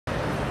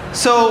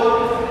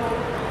So,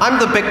 I'm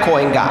the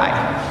Bitcoin guy,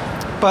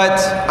 but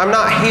I'm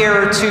not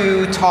here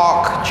to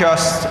talk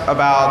just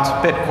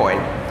about Bitcoin.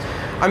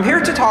 I'm here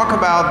to talk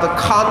about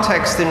the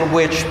context in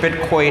which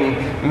Bitcoin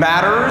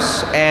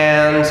matters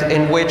and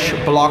in which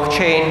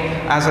blockchain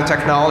as a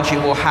technology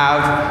will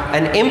have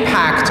an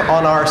impact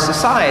on our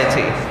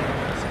society.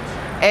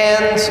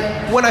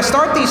 And when I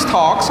start these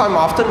talks, I'm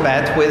often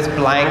met with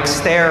blank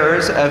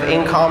stares of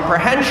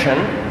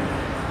incomprehension,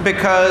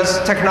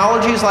 because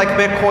technologies like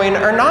Bitcoin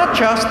are not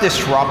just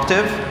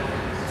disruptive,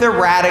 they're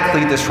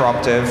radically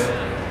disruptive.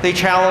 They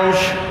challenge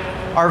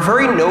our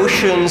very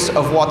notions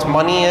of what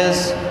money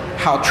is,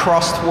 how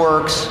trust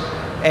works,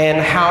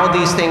 and how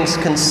these things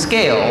can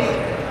scale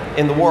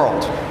in the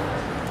world.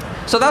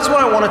 So that's what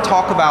I want to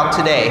talk about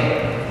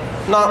today.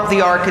 Not the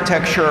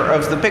architecture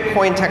of the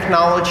Bitcoin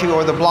technology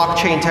or the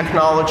blockchain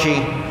technology,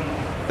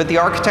 but the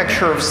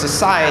architecture of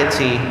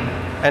society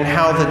and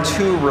how the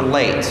two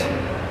relate.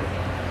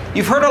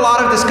 You've heard a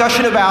lot of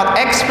discussion about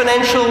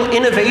exponential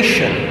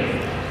innovation,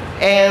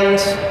 and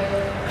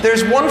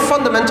there's one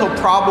fundamental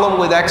problem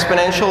with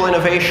exponential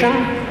innovation,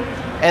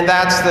 and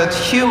that's that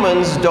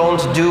humans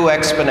don't do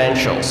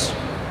exponentials.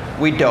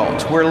 We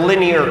don't. We're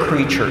linear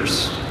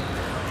creatures.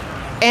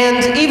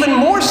 And even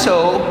more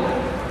so,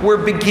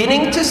 we're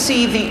beginning to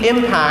see the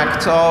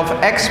impact of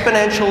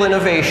exponential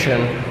innovation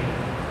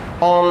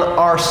on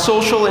our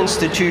social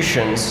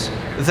institutions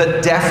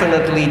that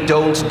definitely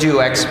don't do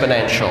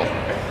exponential.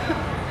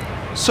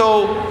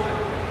 So,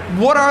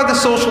 what are the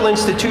social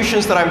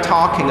institutions that I'm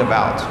talking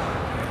about?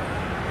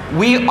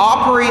 We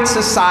operate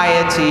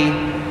society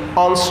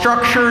on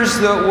structures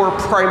that were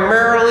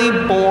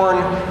primarily born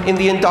in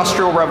the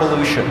Industrial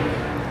Revolution.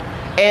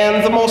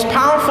 And the most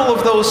powerful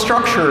of those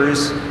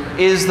structures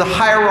is the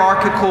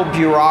hierarchical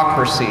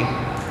bureaucracy.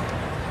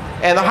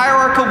 And the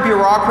hierarchical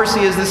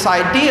bureaucracy is this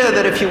idea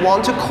that if you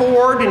want to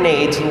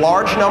coordinate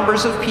large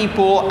numbers of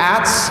people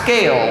at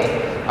scale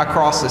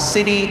across a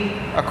city,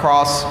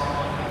 across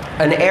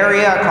an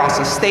area, across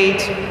a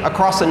state,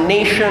 across a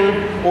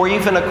nation, or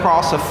even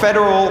across a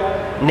federal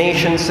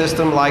nation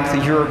system like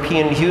the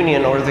European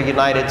Union or the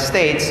United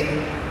States,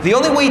 the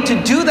only way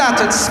to do that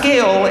at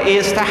scale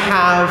is to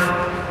have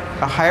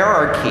a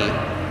hierarchy,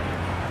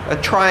 a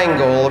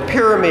triangle, a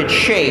pyramid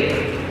shape,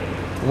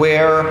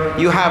 where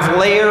you have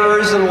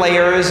layers and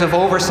layers of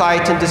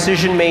oversight and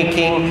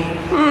decision-making,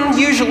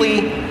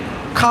 usually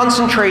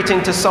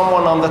concentrating to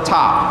someone on the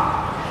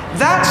top.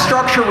 That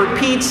structure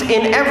repeats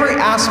in every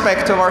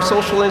aspect of our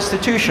social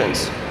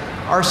institutions,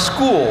 our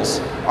schools,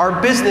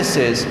 our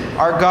businesses,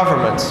 our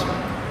governments.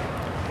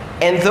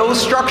 And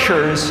those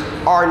structures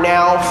are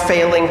now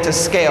failing to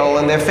scale,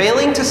 and they're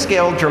failing to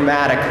scale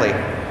dramatically.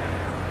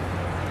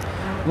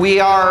 We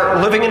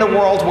are living in a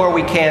world where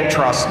we can't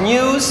trust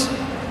news,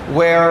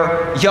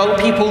 where young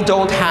people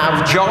don't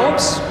have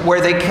jobs,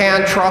 where they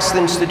can't trust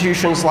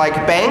institutions like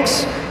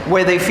banks,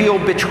 where they feel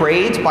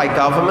betrayed by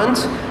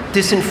government,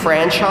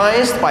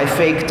 disenfranchised by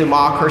fake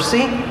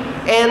democracy.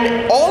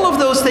 And all of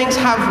those things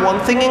have one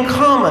thing in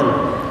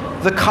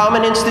common. The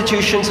common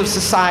institutions of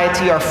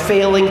society are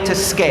failing to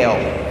scale.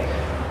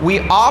 We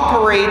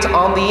operate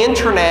on the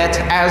internet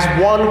as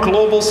one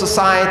global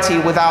society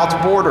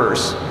without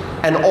borders,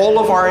 and all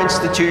of our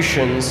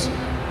institutions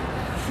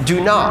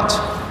do not.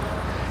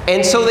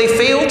 And so they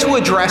fail to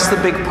address the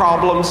big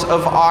problems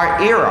of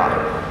our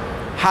era.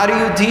 How do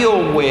you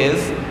deal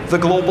with the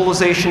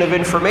globalization of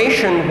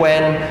information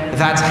when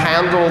that's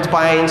handled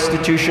by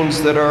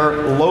institutions that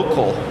are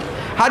local?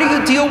 How do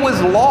you deal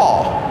with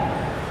law?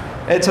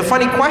 It's a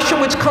funny question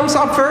which comes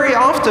up very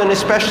often,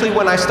 especially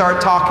when I start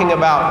talking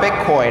about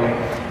Bitcoin.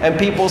 And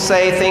people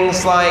say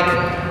things like,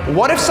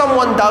 what if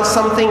someone does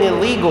something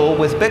illegal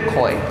with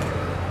Bitcoin?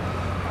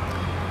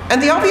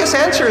 And the obvious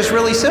answer is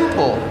really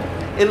simple.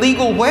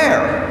 Illegal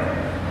where?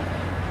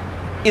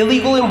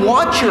 Illegal in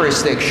what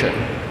jurisdiction?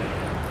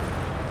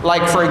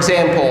 Like, for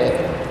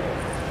example,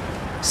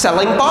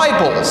 selling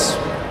Bibles.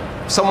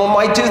 Someone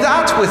might do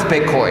that with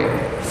Bitcoin.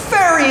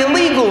 Very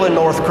illegal in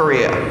North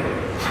Korea.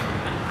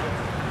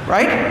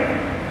 Right?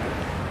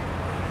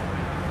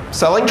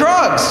 Selling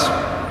drugs.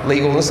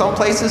 Legal in some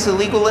places,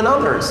 illegal in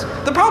others.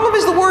 The problem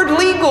is the word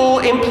legal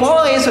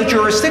implies a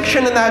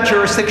jurisdiction, and that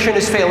jurisdiction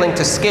is failing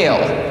to scale.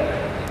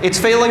 It's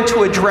failing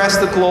to address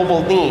the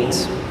global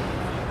needs.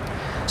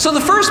 So the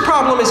first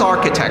problem is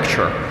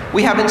architecture.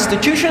 We have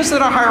institutions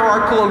that are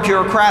hierarchical and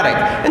bureaucratic.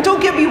 And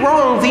don't get me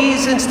wrong,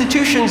 these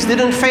institutions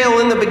didn't fail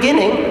in the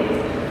beginning.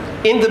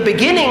 In the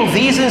beginning,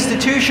 these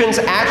institutions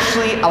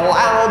actually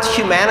allowed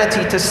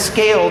humanity to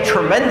scale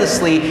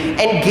tremendously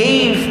and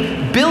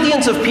gave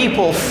billions of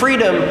people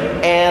freedom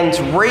and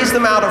raised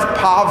them out of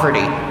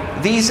poverty.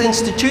 These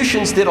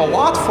institutions did a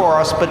lot for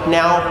us, but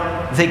now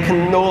they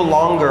can no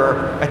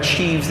longer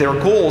achieve their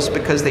goals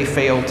because they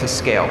failed to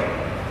scale.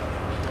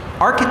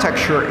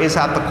 Architecture is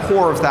at the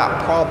core of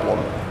that problem.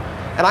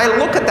 And I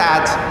look at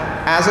that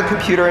as a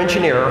computer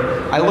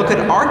engineer. I look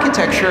at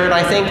architecture and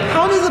I think,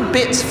 how do the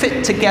bits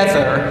fit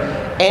together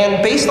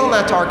And based on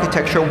that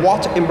architecture,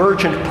 what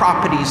emergent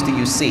properties do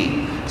you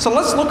see? So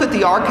let's look at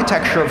the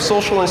architecture of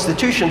social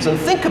institutions and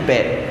think a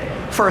bit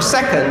for a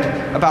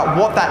second about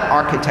what that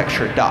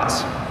architecture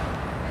does.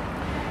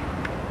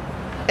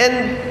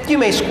 And you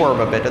may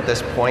squirm a bit at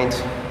this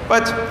point,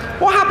 but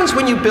what happens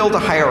when you build a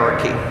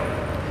hierarchy?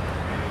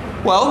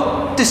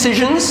 Well,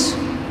 decisions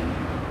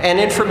and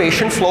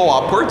information flow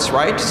upwards,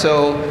 right?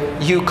 So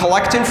you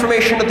collect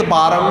information at the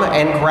bottom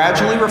and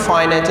gradually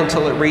refine it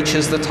until it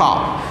reaches the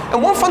top.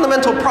 And one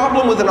fundamental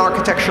problem with an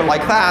architecture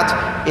like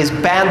that is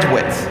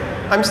bandwidth.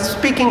 I'm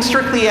speaking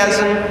strictly as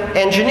an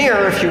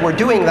engineer if you were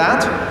doing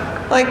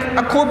that. Like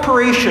a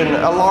corporation,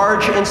 a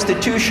large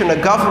institution,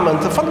 a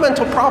government, the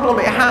fundamental problem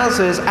it has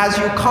is as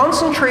you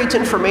concentrate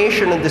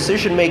information and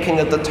decision-making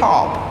at the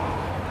top,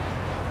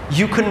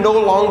 you can no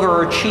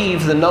longer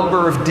achieve the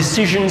number of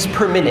decisions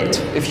per minute,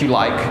 if you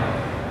like,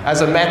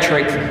 as a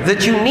metric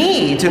that you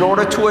need in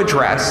order to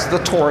address the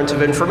torrent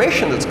of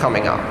information that's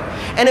coming up.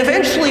 And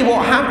eventually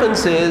what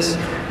happens is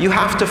you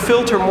have to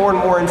filter more and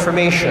more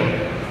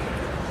information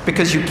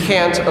because you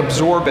can't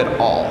absorb it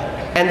all.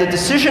 And the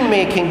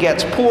decision-making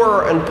gets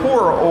poorer and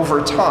poorer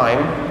over time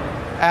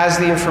as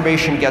the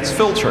information gets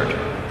filtered.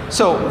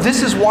 So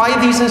this is why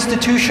these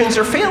institutions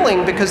are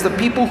failing, because the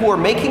people who are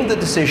making the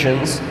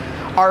decisions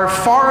are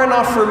far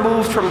enough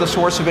removed from the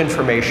source of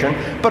information,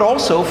 but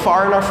also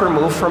far enough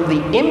removed from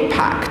the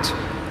impact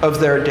of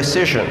their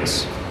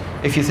decisions.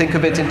 If you think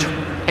of it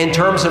in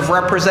terms of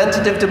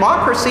representative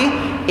democracy,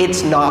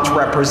 it's not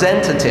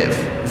representative.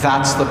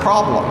 That's the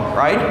problem,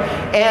 right?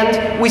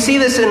 And we see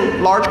this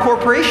in large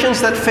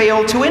corporations that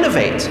fail to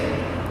innovate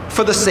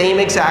for the same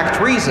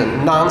exact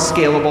reason,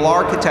 non-scalable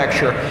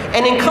architecture.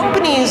 And in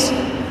companies,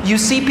 you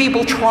see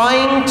people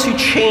trying to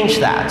change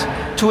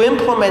that, to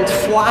implement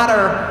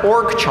flatter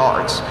org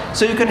charts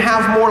so you can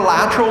have more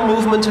lateral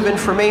movement of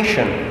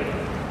information.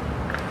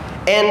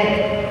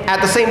 And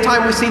at the same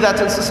time, we see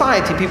that in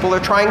society. People are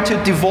trying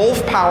to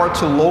devolve power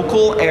to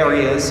local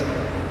areas.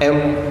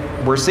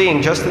 And we're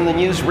seeing just in the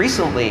news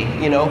recently,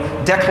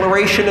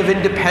 declaration of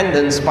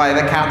independence by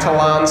the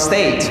Catalan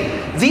state.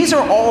 These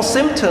are all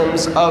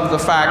symptoms of the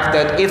fact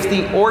that if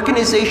the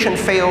organization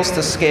fails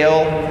to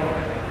scale,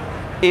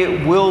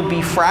 it will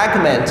be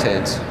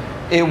fragmented,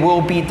 it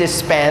will be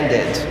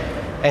disbanded,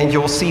 and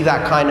you'll see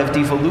that kind of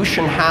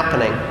devolution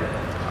happening.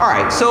 All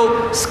right,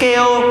 so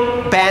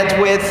scale,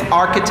 bandwidth,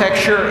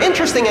 architecture,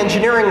 interesting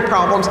engineering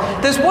problems.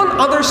 There's one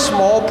other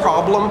small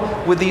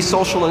problem with these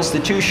social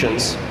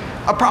institutions,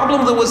 a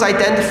problem that was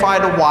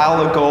identified a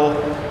while ago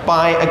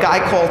by a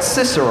guy called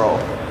Cicero.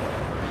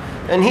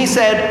 And he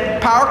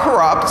said, power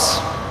corrupts.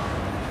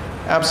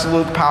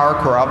 Absolute power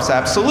corrupts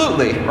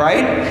absolutely,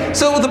 right?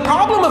 So the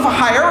problem of a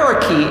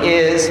hierarchy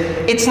is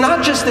it's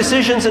not just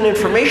decisions and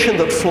information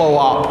that flow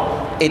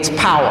up, it's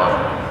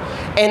power.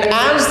 And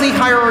as the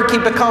hierarchy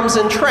becomes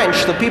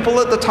entrenched, the people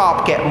at the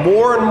top get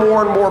more and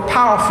more and more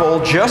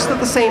powerful just at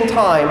the same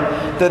time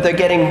that they're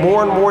getting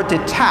more and more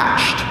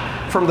detached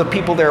from the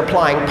people they're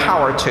applying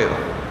power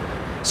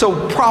to.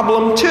 So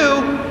problem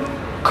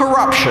 2,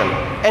 corruption.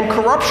 And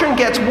corruption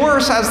gets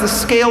worse as the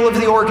scale of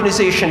the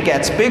organization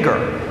gets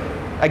bigger.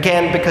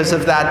 Again, because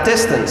of that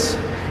distance.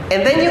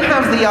 And then you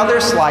have the other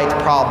slight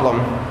problem.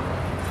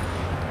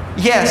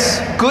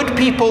 Yes, good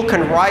people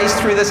can rise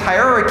through this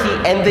hierarchy,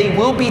 and they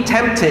will be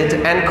tempted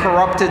and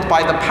corrupted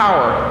by the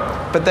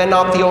power. But they're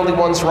not the only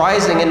ones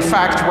rising. In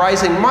fact,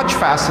 rising much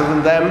faster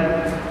than them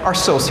are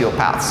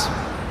sociopaths.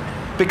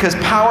 Because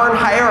power and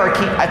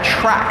hierarchy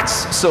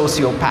attracts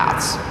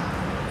sociopaths.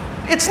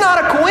 It's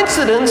not a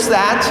coincidence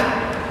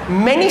that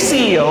many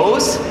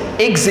CEOs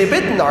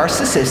exhibit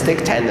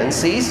narcissistic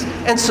tendencies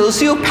and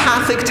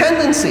sociopathic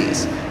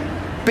tendencies,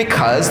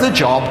 because the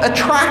job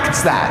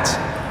attracts that.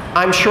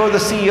 I'm sure the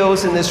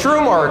CEOs in this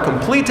room are a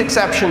complete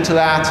exception to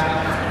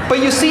that. But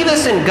you see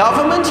this in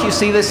government, you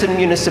see this in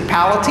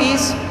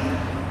municipalities,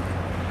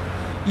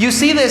 you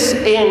see this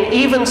in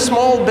even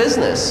small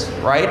business,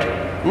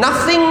 right?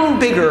 Nothing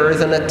bigger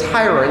than a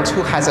tyrant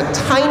who has a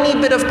tiny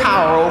bit of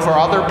power over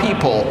other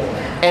people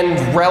and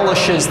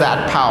relishes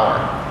that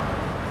power.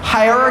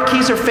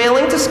 Hierarchies are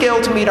failing to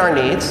scale to meet our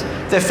needs.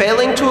 They're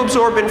failing to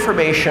absorb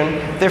information.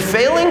 They're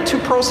failing to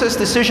process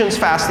decisions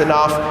fast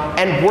enough.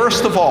 And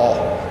worst of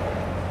all,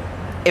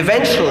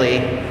 eventually,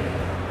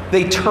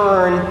 they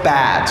turn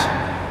bad.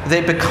 They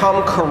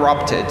become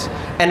corrupted.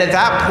 And at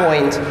that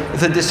point,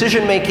 the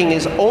decision-making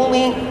is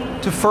only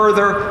to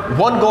further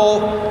one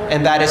goal,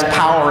 and that is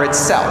power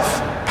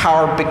itself.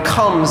 Power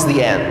becomes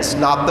the ends,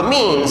 not the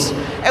means.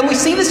 And we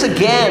see this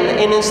again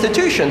in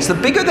institutions. The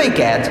bigger they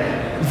get,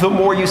 the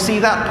more you see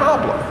that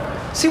problem.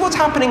 See what's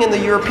happening in the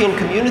European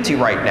community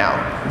right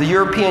now, the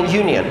European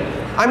Union.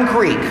 I'm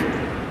Greek.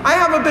 I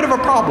have a bit of a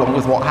problem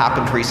with what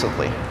happened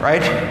recently,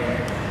 right?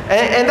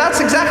 And that's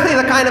exactly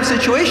the kind of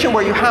situation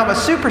where you have a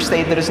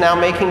superstate that is now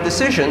making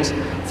decisions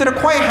that are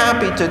quite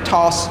happy to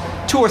toss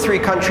 2 or 3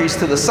 countries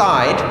to the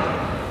side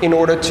in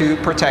order to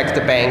protect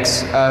the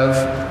banks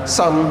of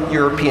some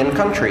European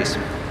countries.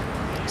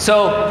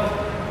 So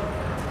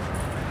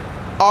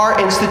Our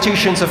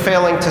institutions are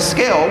failing to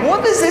scale.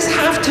 What does this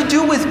have to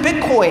do with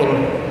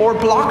Bitcoin or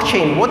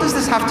blockchain? What does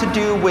this have to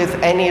do with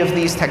any of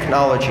these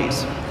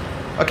technologies?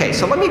 Okay,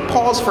 so let me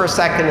pause for a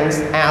second and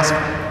ask,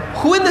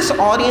 who in this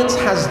audience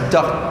has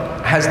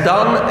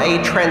done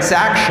a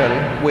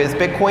transaction with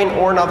Bitcoin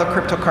or another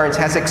cryptocurrency,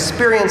 has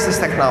experienced this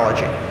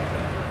technology?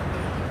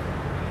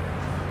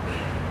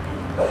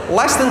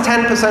 Less than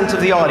 10%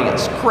 of the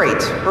audience.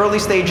 Great. Early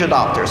stage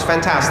adopters.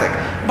 Fantastic.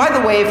 By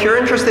the way, if you're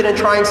interested in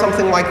trying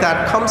something like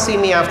that, come see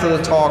me after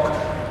the talk.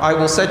 I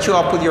will set you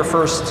up with your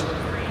first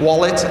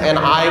wallet, and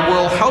I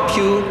will help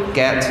you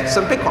get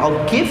some Bitcoin.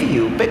 I'll give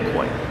you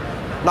Bitcoin.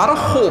 Not a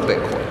whole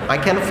Bitcoin. I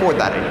can't afford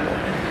that anymore.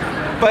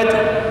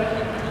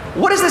 But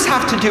what does this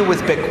have to do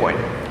with Bitcoin?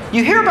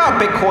 You hear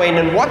about Bitcoin,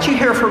 and what you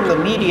hear from the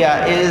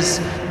media is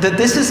that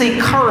this is a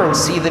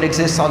currency that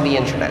exists on the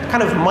internet,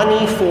 kind of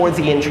money for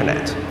the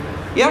internet.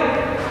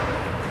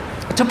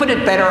 Yep. To put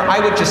it better, I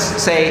would just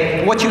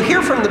say what you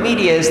hear from the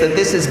media is that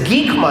this is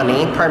geek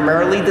money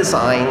primarily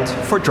designed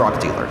for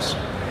drug dealers.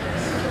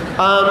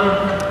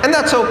 And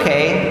that's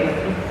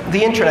okay.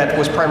 The internet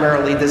was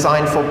primarily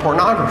designed for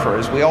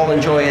pornographers. We all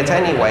enjoy it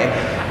anyway.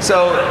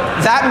 So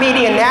that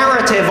media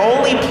narrative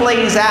only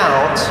plays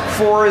out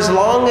for as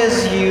long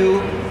as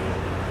you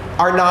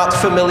are not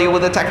familiar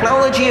with the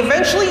technology.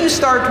 Eventually you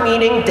start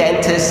meeting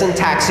dentists and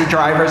taxi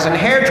drivers and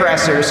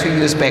hairdressers who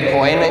use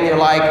Bitcoin, and you're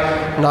like,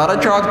 not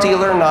a drug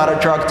dealer, not a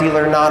drug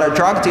dealer, not a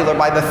drug dealer.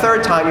 By the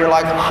third time, you're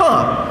like,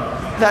 huh,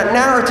 that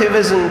narrative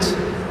isn't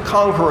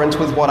congruent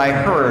with what I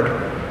heard.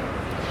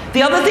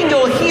 The other thing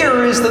you'll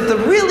hear is that the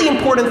really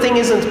important thing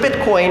isn't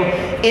Bitcoin,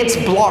 it's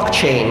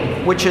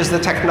blockchain, which is the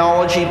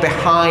technology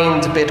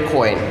behind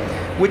Bitcoin,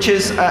 which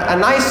is a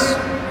nice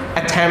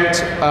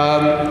attempt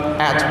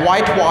at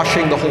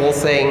whitewashing the whole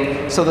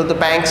thing so that the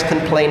banks can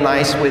play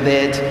nice with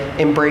it,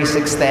 embrace,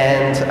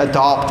 extend,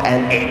 adopt,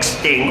 and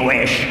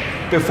extinguish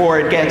before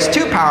it gets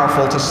too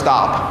powerful to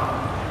stop.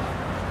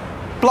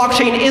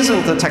 Blockchain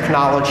isn't the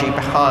technology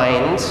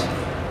behind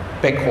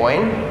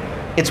Bitcoin.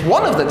 It's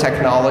one of the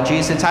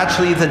technologies. It's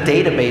actually the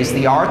database,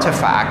 the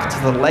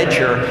artifact, the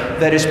ledger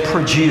that is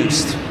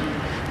produced.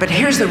 But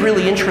here's the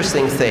really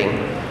interesting thing.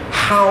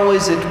 How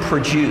is it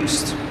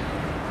produced?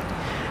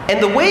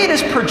 And the way it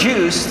is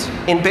produced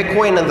in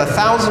Bitcoin and the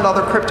 1,000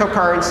 other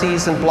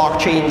cryptocurrencies and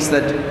blockchains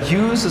that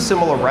use a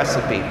similar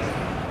recipe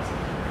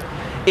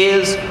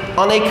is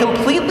on a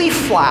completely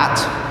flat,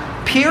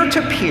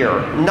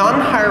 peer-to-peer,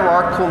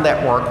 non-hierarchical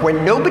network where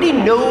nobody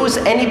knows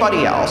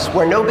anybody else,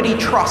 where nobody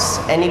trusts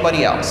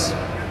anybody else.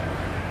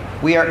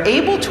 We are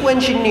able to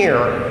engineer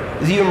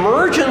the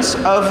emergence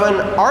of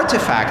an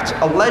artifact,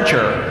 a ledger,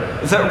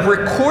 that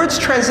records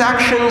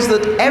transactions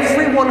that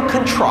everyone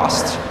can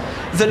trust,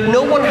 that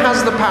no one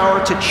has the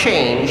power to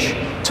change,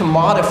 to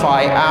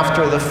modify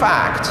after the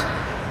fact,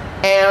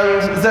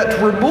 and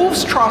that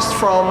removes trust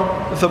from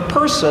the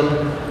person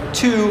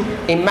to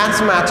a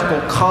mathematical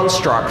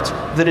construct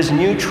that is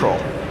neutral.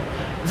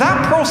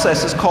 That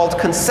process is called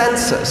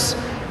consensus.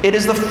 It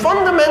is the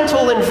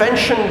fundamental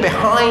invention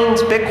behind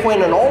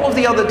Bitcoin and all of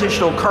the other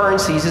digital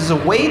currencies, is a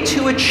way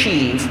to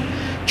achieve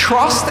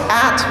trust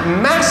at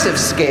massive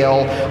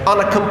scale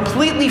on a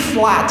completely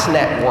flat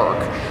network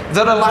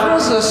that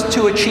allows us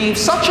to achieve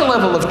such a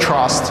level of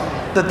trust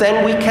that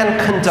then we can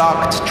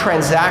conduct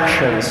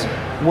transactions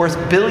worth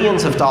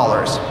billions of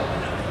dollars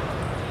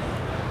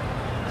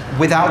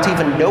without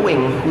even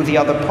knowing who the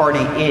other party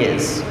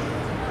is.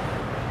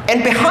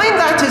 And behind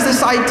that is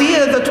this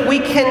idea that we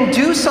can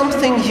do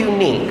something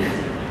unique.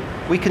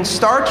 We can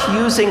start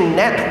using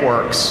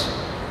networks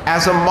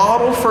as a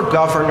model for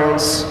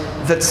governance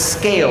that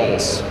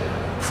scales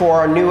for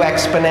our new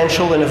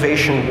exponential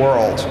innovation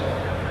world.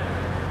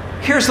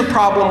 Here's the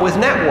problem with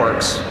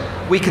networks.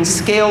 We can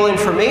scale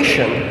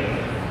information.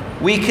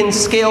 We can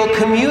scale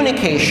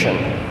communication.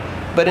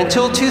 But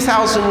until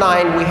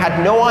 2009, we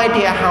had no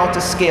idea how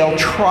to scale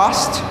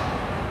trust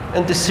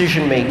and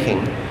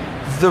decision-making.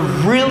 The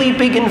really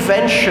big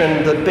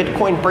invention that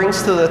Bitcoin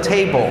brings to the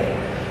table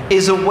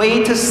is a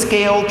way to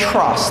scale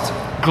trust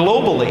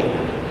globally,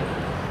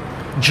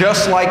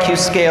 just like you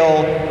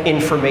scale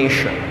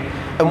information.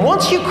 And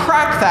once you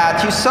crack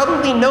that, you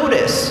suddenly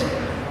notice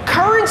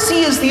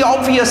currency is the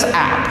obvious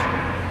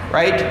app,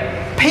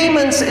 right?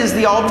 Payments is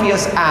the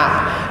obvious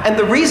app. And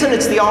the reason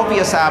it's the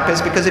obvious app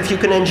is because if you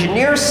can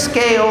engineer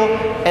scale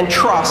and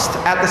trust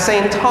at the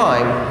same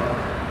time,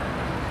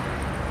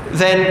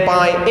 then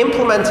by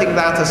implementing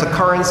that as a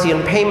currency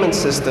and payment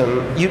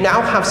system, you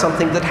now have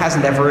something that has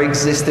never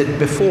existed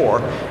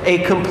before. A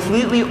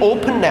completely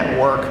open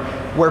network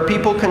where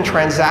people can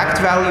transact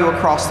value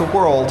across the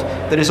world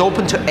that is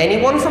open to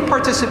anyone for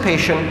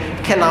participation,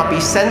 cannot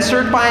be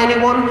censored by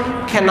anyone,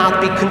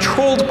 cannot be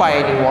controlled by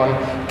anyone,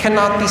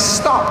 cannot be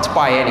stopped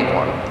by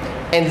anyone.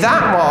 And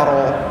that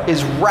model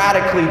is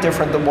radically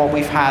different than what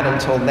we've had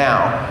until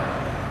now.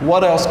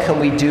 What else can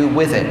we do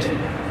with it?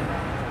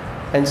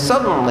 And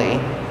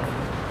suddenly,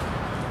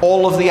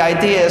 all of the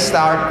ideas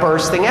start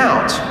bursting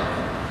out.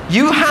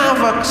 You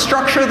have a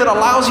structure that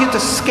allows you to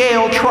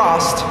scale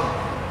trust.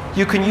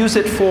 You can use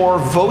it for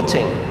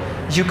voting.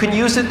 You can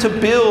use it to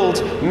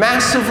build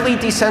massively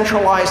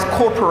decentralized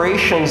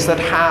corporations that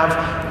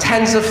have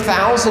tens of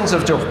thousands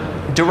of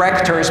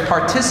directors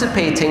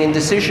participating in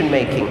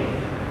decision-making.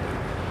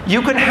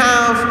 You can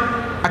have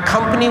a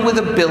company with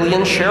 1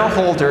 billion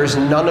shareholders,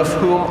 none of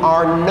whom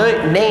are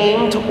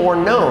named or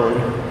known,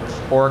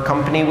 or a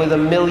company with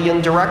 1 million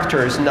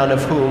directors, none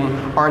of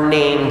whom are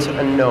named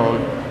and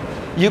known.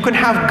 You can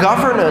have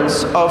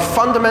governance of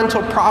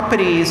fundamental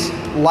properties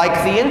like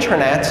the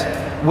internet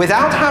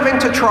without having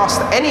to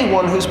trust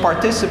anyone who's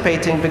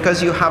participating,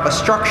 because you have a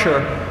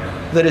structure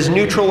that is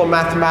neutral and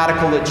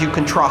mathematical that you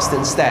can trust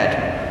instead.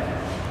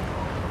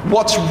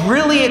 What's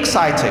really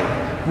exciting,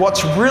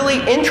 what's really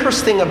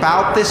interesting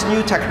about this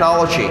new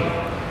technology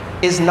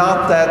is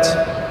not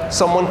that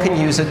someone can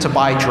use it to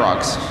buy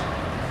drugs.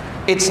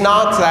 It's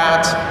not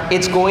that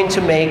it's going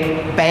to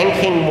make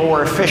banking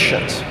more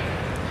efficient.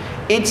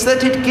 It's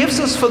that it gives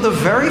us, for the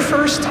very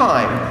first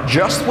time,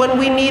 just when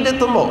we need it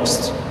the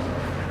most,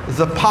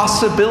 the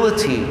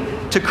possibility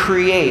to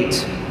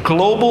create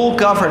global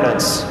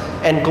governance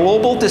and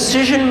global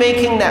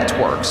decision-making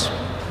networks.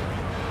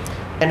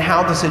 And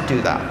how does it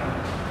do that?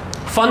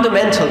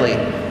 Fundamentally,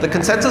 the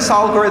consensus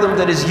algorithm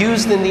that is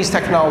used in these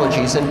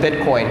technologies in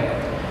Bitcoin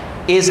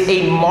is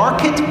a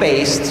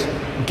market-based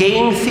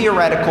game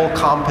theoretical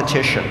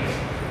competition.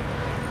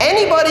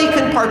 Anybody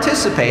can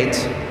participate,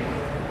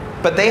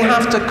 but they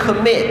have to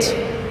commit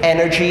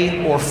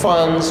energy or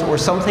funds or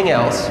something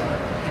else.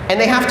 And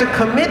they have to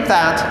commit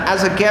that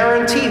as a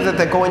guarantee that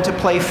they're going to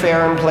play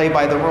fair and play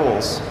by the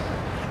rules.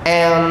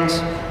 And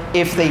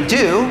if they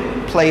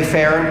do play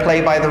fair and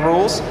play by the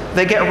rules,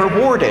 they get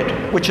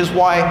rewarded, which is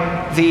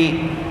why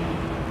the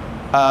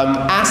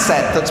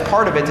asset that's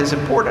part of it is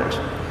important.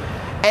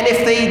 And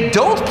if they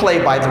don't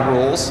play by the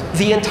rules,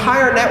 the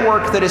entire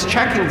network that is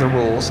checking the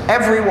rules,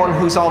 everyone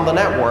who's on the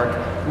network,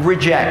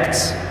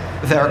 rejects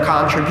their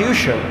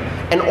contribution.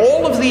 And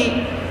all of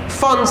the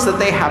funds that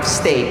they have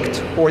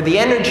staked, or the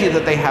energy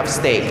that they have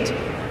staked,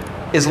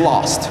 is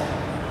lost.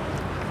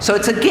 So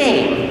it's a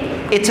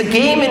game. It's a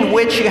game in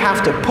which you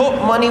have to put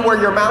money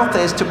where your mouth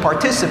is to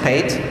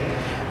participate,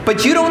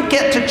 but you don't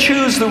get to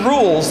choose the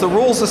rules. The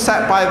rules are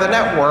set by the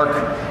network,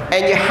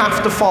 and you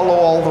have to follow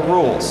all the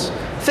rules.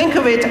 Think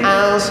of it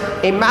as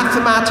a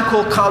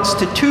mathematical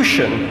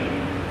constitution,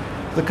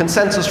 the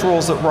consensus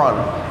rules that run.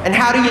 And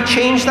how do you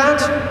change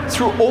that?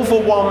 Through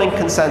overwhelming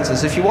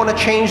consensus. If you want to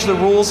change the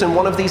rules in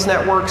one of these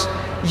networks,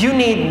 you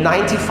need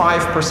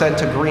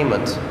 95%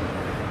 agreement.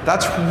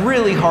 That's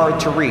really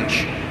hard to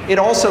reach. It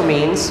also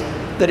means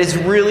that it's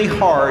really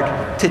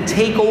hard to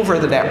take over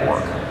the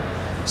network.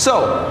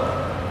 So,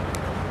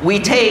 we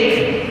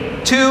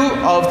take two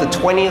of the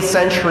 20th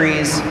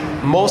century's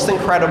most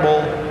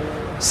incredible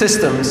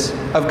systems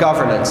of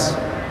governance,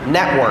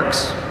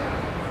 networks,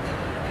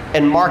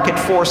 and market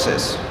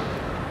forces,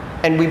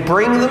 and we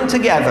bring them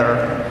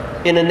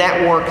together in a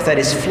network that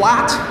is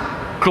flat,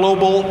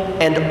 global,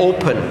 and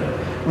open,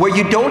 where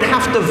you don't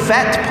have to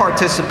vet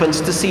participants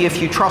to see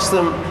if you trust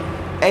them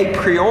a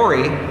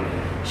priori.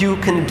 You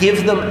can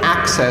give them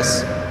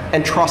access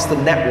and trust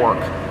the network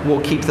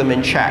will keep them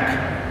in check.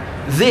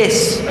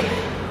 This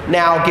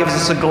now gives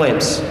us a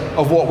glimpse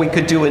of what we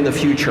could do in the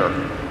future.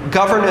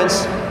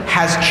 Governance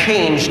has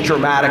changed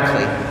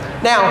dramatically.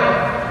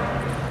 Now,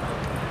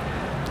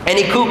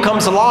 any kook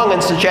comes along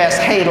and suggests,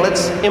 hey,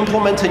 let's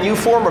implement a new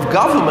form of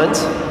government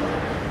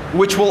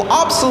which will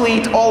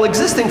obsolete all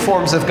existing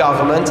forms of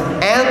government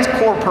and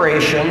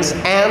corporations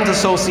and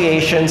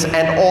associations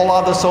and all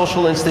other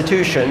social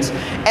institutions.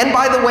 And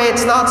by the way,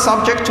 it's not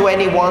subject to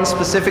any one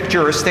specific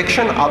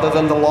jurisdiction other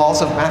than the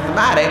laws of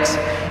mathematics,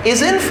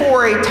 is in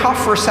for a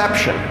tough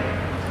reception.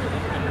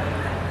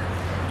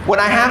 When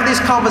I have these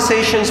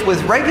conversations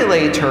with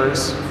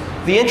regulators,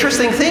 the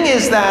interesting thing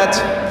is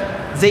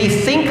that they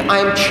think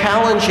I'm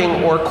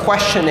challenging or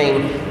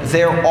questioning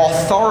their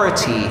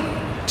authority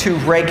to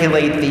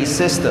regulate these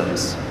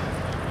systems.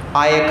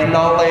 I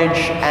acknowledge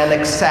and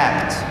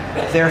accept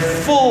their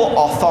full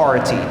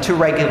authority to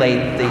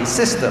regulate these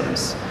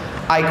systems.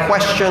 I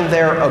question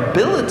their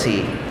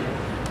ability,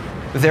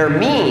 their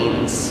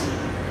means,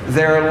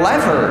 their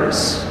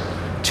levers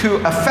to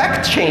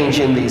affect change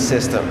in these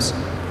systems.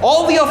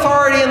 All the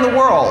authority in the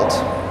world,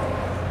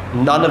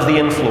 none of the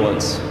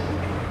influence,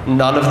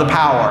 none of the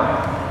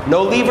power.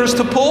 No levers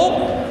to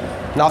pull,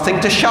 nothing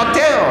to shut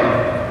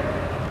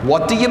down.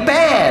 What do you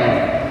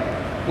ban?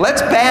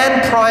 Let's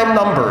ban prime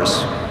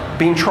numbers.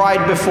 Been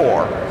tried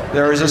before.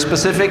 There is a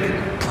specific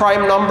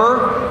prime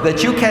number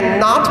that you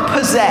cannot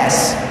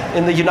possess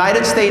in the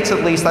United States,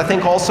 at least, I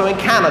think also in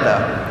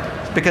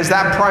Canada, because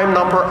that prime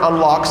number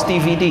unlocks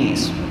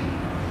DVDs.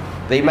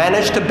 They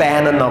managed to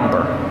ban a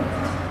number.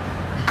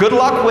 Good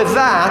luck with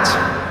that.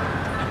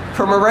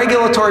 From a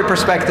regulatory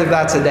perspective,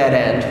 that's a dead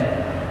end.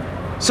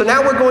 So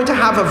now we're going to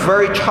have a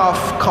very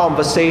tough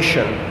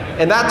conversation.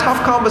 And that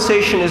tough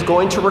conversation is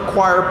going to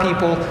require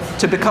people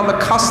to become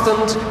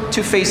accustomed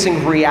to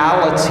facing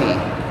reality.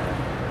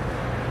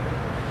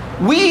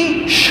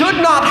 We should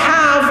not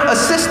have a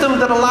system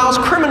that allows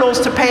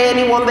criminals to pay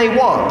anyone they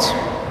want.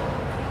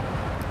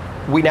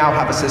 We now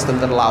have a system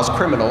that allows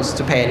criminals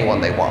to pay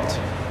anyone they want.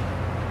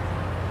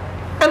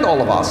 And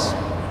all of us,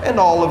 and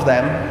all of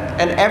them,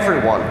 and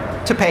everyone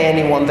to pay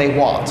anyone they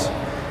want.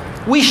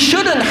 We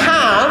shouldn't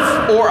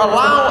have or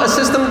allow a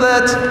system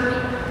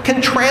that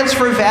can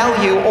transfer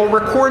value or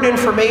record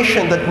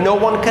information that no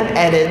one can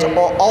edit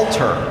or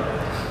alter.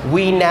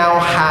 We now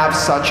have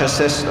such a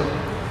system.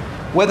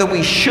 Whether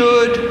we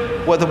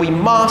should, whether we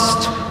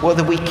must,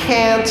 whether we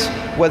can't,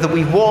 whether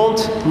we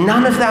won't,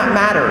 none of that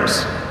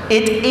matters.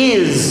 It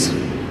is.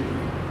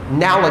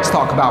 Now let's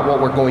talk about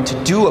what we're going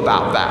to do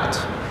about that,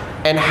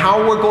 and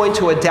how we're going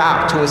to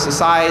adapt to a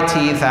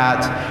society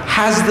that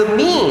has the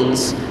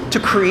means to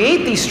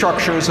create these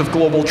structures of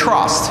global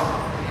trust,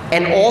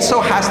 and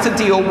also has to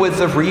deal with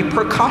the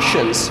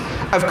repercussions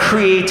of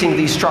creating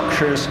these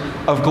structures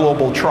of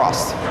global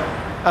trust.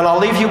 And I'll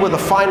leave you with a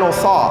final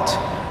thought,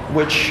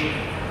 which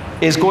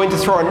is going to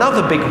throw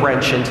another big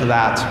wrench into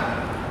that.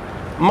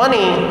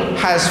 Money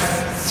has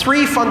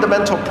three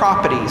fundamental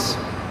properties,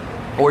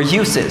 or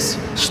uses: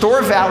 store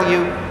of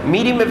value,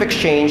 medium of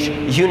exchange,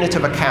 unit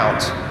of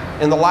account.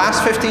 In the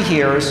last 50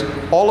 years,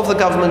 all of the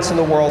governments in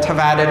the world have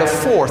added a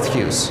fourth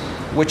use,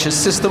 which is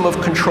system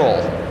of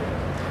control.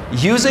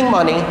 Using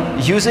money,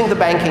 using the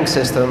banking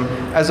system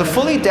as a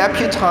fully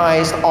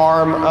deputized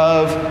arm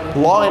of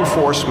law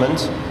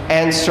enforcement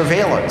and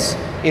surveillance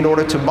in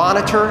order to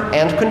monitor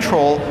and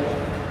control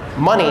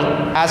money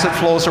as it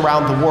flows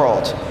around the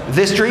world.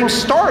 This dream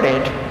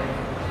started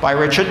by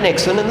Richard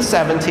Nixon in the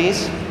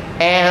 70s,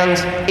 and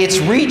it's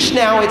reached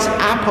now its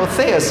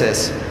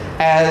apotheosis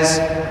as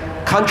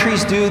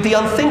countries do the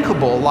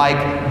unthinkable, like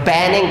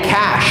banning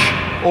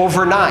cash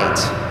overnight,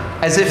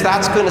 as if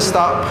that's going to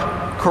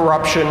stop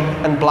corruption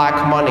and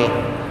black money.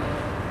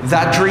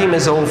 That dream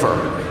is over.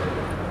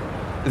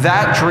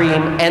 That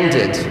dream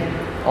ended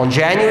on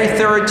January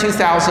 3rd,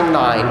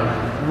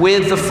 2009,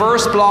 with the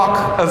first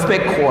block of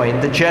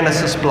Bitcoin, the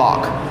Genesis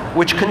block,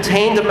 which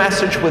contained a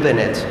message within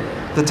it.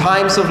 The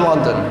Times of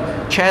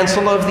London,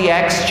 Chancellor of the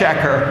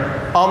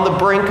Exchequer, on the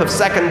brink of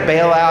second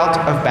bailout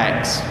of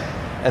banks.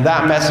 And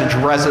that message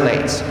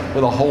resonates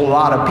with a whole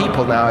lot of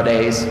people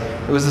nowadays.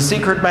 It was the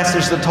secret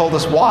message that told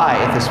us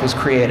why this was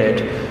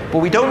created. But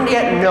we don't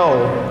yet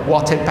know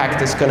what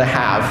impact it's going to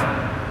have.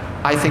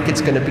 I think it's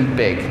going to be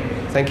big.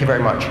 Thank you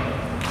very much.